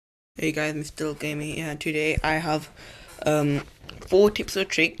Hey guys, Mr. Gaming here. Today I have 4 tips or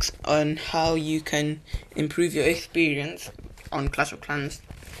tricks on how you can improve your experience on Clash of Clans.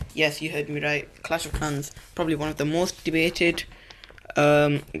 Yes, you heard me right. Clash of Clans, probably one of the most debated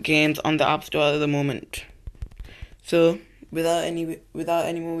games on the App Store at the moment. So without any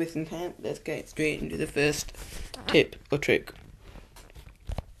more wasting time, let's get straight into the first tip or trick.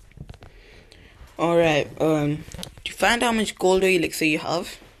 Alright, to find how much gold or elixir you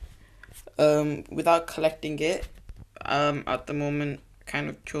have, without collecting it, at the moment, kind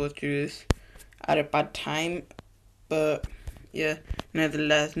of chose to do this at a bad time, but yeah,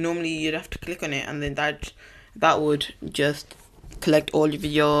 nevertheless, normally you'd have to click on it, and then that would just collect all of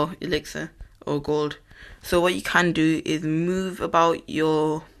your elixir or gold. So what you can do is move about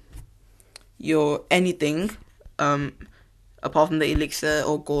your anything, apart from the elixir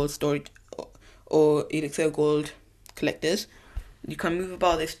or gold storage or elixir gold collectors. You can move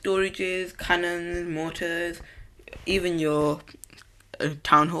about the storages, cannons, mortars, even your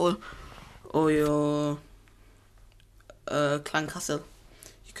town hall or your clan castle.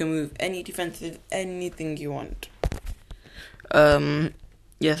 You can move any defensive, anything you want.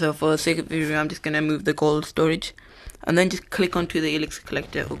 So for the sake of the video, I'm just gonna move the gold storage, and then just click onto the elixir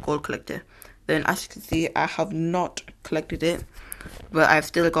collector or gold collector. Then, as you can see, I have not collected it, but I've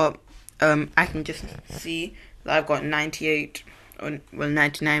still got. I can just see that I've got 98.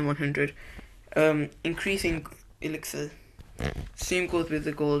 99, 100. Increasing elixir. Same goes with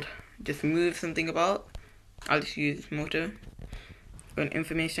the gold. Just move something about. I'll just use mortar on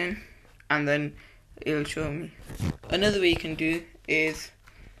information, and then it'll show me. Another way you can do is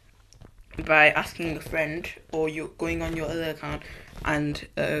by asking a friend, or you're going on your other account and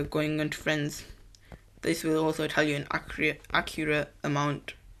going onto friends. This will also tell you an accurate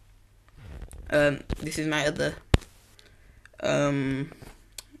amount. This is my other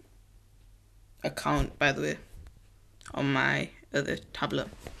account, by the way, on my other tablet.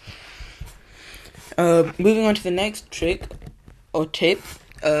 Moving on to the next trick or tip.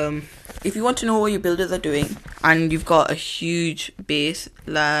 If you want to know what your builders are doing and you've got a huge base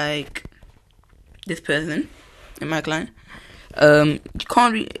like this person in my clan, you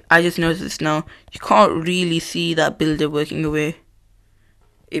can't I just noticed this now, you can't really see that builder working away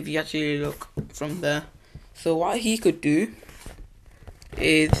if you actually look from there. So what he could do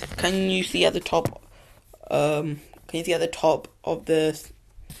is, can you see at the top of the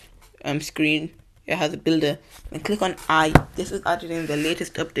screen, it has a builder, and click on I. This was added in the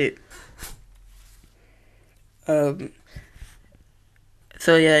latest update. So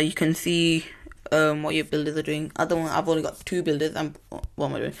yeah, you can see what your builders are doing. I've only got 2 builders, and what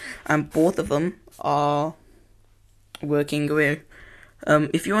am I doing? And both of them are working away.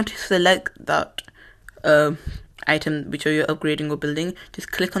 If you want to select that item which you're upgrading or building,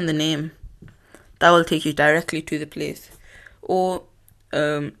 just click on the name. That will take you directly to the place. Or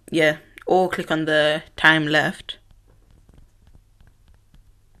click on the time left.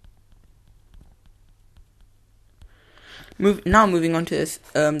 Moving on to this,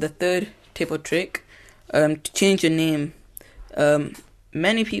 the third tip or trick, to change your name.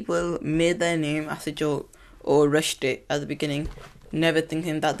 Many people made their name as a joke or rushed it at the beginning, never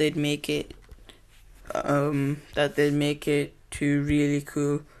thinking that they'd make it to really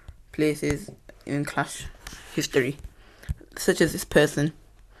cool places in Clash history, such as this person.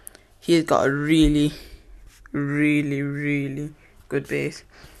 He's got a really, really, really good base.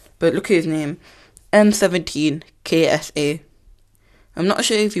 But look at his name, M17 KSA. I'm not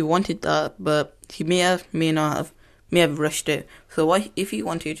sure if he wanted that, but he may have rushed it. So what if he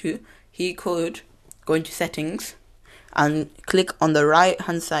wanted to? He could go into settings and click on the right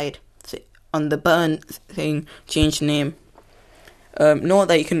hand side on the button saying change name. Note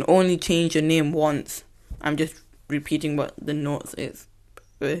that you can only change your name once. I'm just repeating what the note is.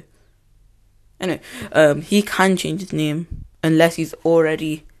 Anyway, he can change his name unless he's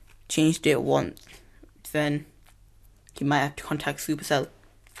already changed it once. Then he might have to contact Supercell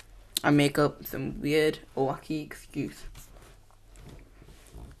and make up some weird or wacky excuse.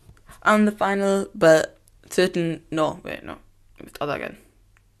 And the final but certain let me start that again.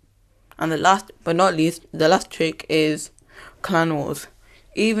 And the last but not least, the last trick is clan wars.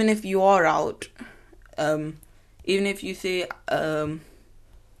 Even if you are out, even if you say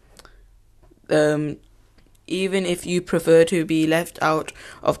even if you prefer to be left out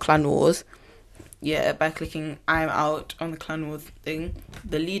of clan wars, by clicking I'm out on the clan wars thing,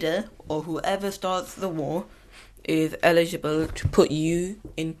 the leader or whoever starts the war is eligible to put you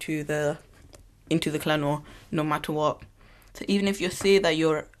into the clan war, no matter what. So even if you say that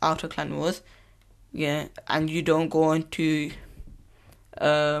you're out of clan wars, and you don't go into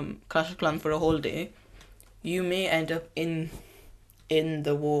Clash of Clans for a whole day, you may end up in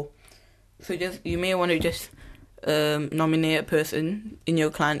the war. So you may want to just nominate a person in your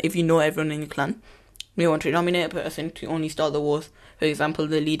clan. If you know everyone in your clan, you may want to nominate a person to only start the wars. For example,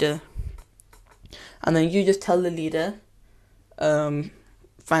 the leader, and then you just tell the leader,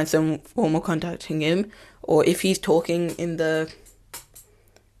 find some form of contacting him, or if he's talking in the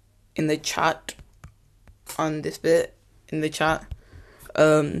chat on this bit in the chat,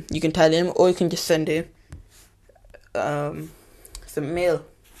 you can tell him, or you can just send him some mail.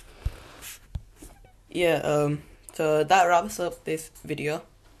 Yeah, so that wraps up this video.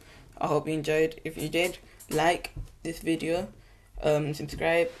 I hope you enjoyed. If you did, like this video,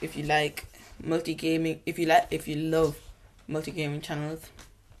 subscribe if you like if you love multi-gaming channels.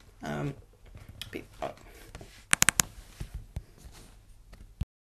 Peace out.